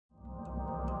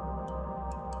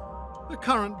The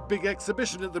current big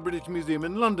exhibition at the British Museum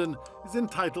in London is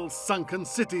entitled Sunken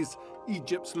Cities,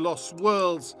 Egypt's Lost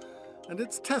Worlds, and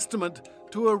it's testament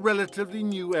to a relatively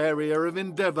new area of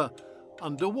endeavour,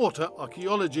 underwater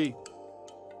archaeology.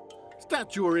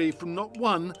 Statuary from not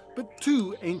one, but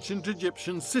two ancient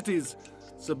Egyptian cities,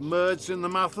 submerged in the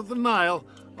mouth of the Nile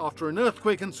after an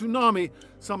earthquake and tsunami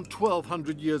some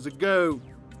 1,200 years ago.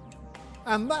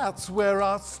 And that's where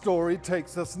our story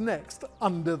takes us next,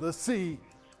 under the sea.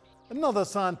 Another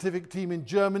scientific team in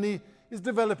Germany is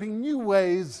developing new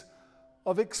ways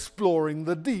of exploring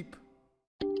the deep.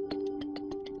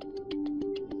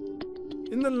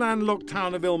 In the landlocked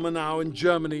town of Ilmenau in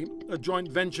Germany, a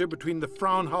joint venture between the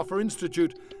Fraunhofer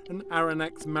Institute and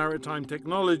Aranex Maritime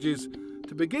Technologies,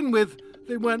 to begin with,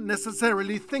 they weren't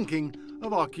necessarily thinking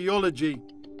of archaeology.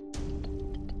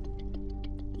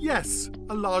 Yes,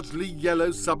 a largely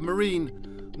yellow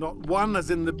submarine, not one as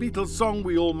in the Beatles song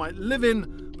we all might live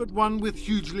in, but one with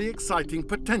hugely exciting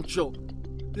potential.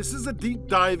 This is a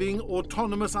deep-diving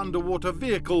autonomous underwater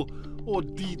vehicle, or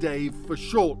D-Dave for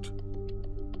short.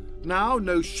 Now,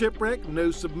 no shipwreck,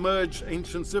 no submerged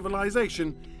ancient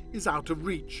civilization is out of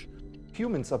reach.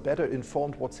 Humans are better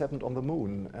informed what's happened on the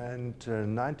moon, and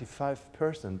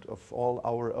 95% of all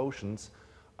our oceans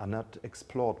are not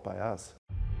explored by us.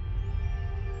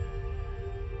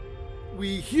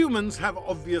 We humans have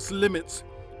obvious limits.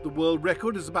 The world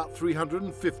record is about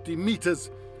 350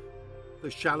 meters. The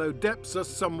shallow depths are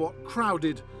somewhat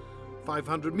crowded.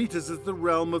 500 meters is the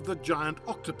realm of the giant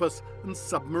octopus and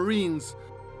submarines.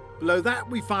 Below that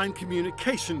we find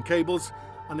communication cables,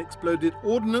 unexploded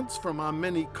ordnance from our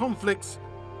many conflicts.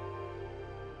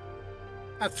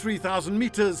 At 3,000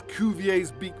 meters,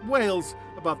 Cuvier's beak whales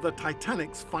above the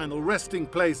Titanic's final resting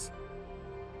place.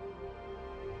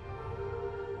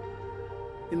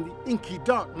 In the inky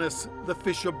darkness, the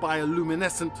fish are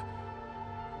bioluminescent.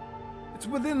 It's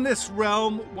within this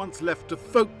realm, once left to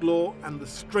folklore and the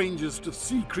strangest of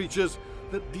sea creatures,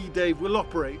 that D-Dave will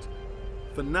operate,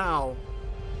 for now.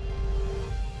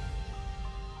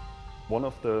 One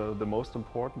of the most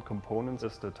important components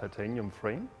is the titanium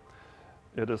frame.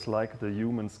 It is like the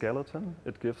human skeleton.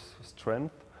 It gives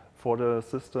strength for the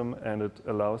system and it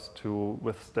allows to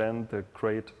withstand the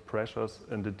great pressures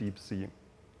in the deep sea.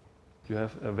 You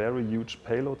have a very huge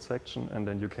payload section and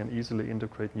then you can easily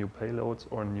integrate new payloads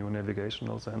or new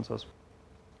navigational sensors.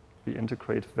 We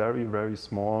integrate very, very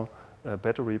small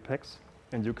battery packs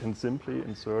and you can simply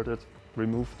insert it,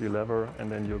 remove the lever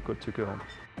and then you're good to go.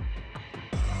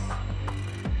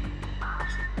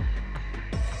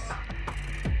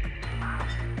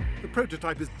 The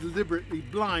prototype is deliberately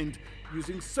blind,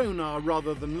 using sonar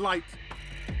rather than light.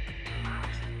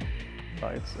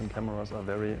 Lights and cameras are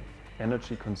very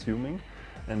energy consuming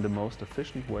and the most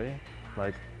efficient way,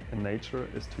 like in nature,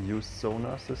 is to use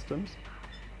sonar systems.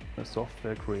 The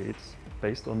software creates,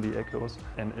 based on the echoes,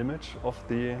 an image of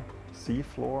the sea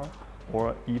floor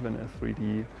or even a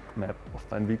 3D map,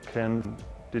 and we can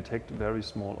detect very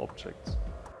small objects.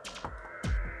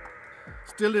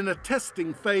 Still in a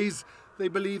testing phase, they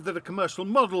believe that a commercial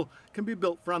model can be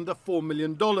built for under $4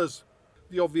 million.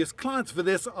 The obvious clients for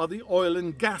this are the oil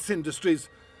and gas industries,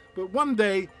 but one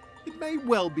day it may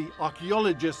well be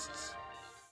archaeologists.